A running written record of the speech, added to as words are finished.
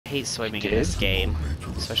hate swimming in this game,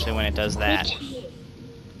 especially when it does that.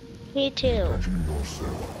 Me too.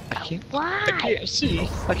 I can't Why? see.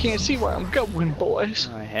 I can't see where I'm going, boys.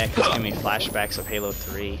 Oh heck, it's giving me flashbacks of Halo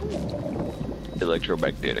 3.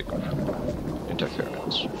 Electromagnetic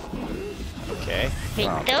interference. Okay. Wait,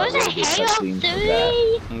 Wow, there was that a really good Halo cutscene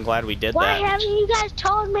for 3? I'm glad we did Why that. haven't you guys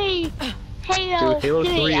told me? Halo, Dude, Halo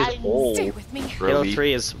 3 is old. Stay with me. Halo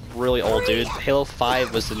 3 is really old, dude. Halo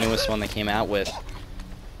 5 was the newest one they came out with.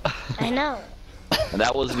 I know. And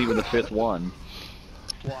that wasn't even the 5th one.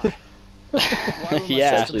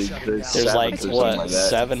 Yeah. Actually, There's like, what,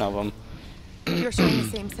 7 of them. You're showing the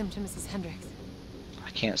same symptoms as Hendrix. I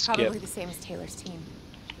can't Probably skip. the same as Taylor's team.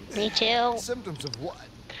 Me too. Symptoms of what?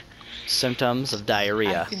 Symptoms of I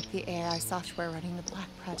diarrhea. think the AI software running the Black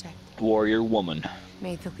Project Warrior woman.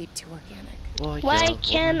 made the leap too organic. Why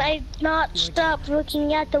can I not stop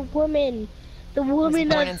looking at the woman? The woman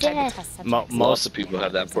Born of inside the death. test Mo- subjects. Lots of people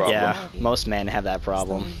have that problem. Yeah, most men have that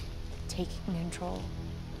problem. Slowly taking control.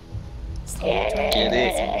 Get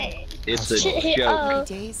it? It's a joke.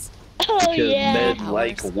 Days. Oh Because yeah. men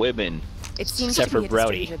like women. It seems Except to be for a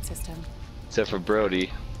Brody. distributed system. Except for Brody.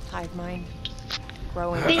 Hive mind.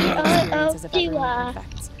 Growing B-O-O-D-Y. experiences of everyone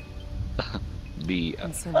infects. B.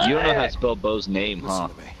 And soon You don't know how to spell Bo's name, huh?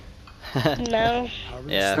 Listen to me. No.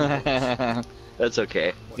 Yeah, That's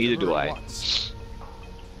okay. Neither do I.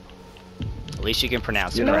 at least you can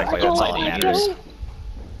pronounce it You know, correctly, I that's don't all that like matters.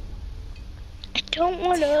 I don't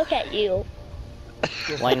want to look at you.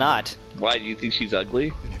 Why not? Why, do you think she's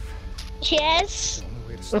ugly? Yes.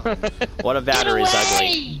 What about Get her is away.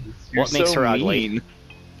 ugly? You're What makes so her ugly? mean.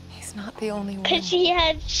 He's not the only one. Cause she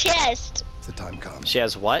had chest The time comes. She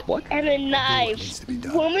has what? What? and a needs knife. to be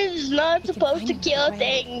done. Woman's not We can supposed to find kill a way.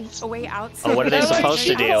 things. A way out. Oh, what are they That's what supposed to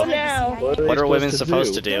she do? told now. What are women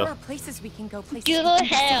supposed to There do? are places we can go. Places Do we their can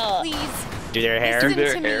stay. hair. Please. Do their hair? Listen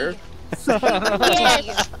their to me. hair?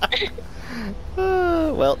 Yes.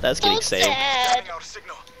 Well, that's getting So saved. sad. Our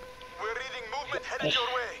signal. We're reading movement headed your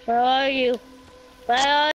way. Where are you? Where are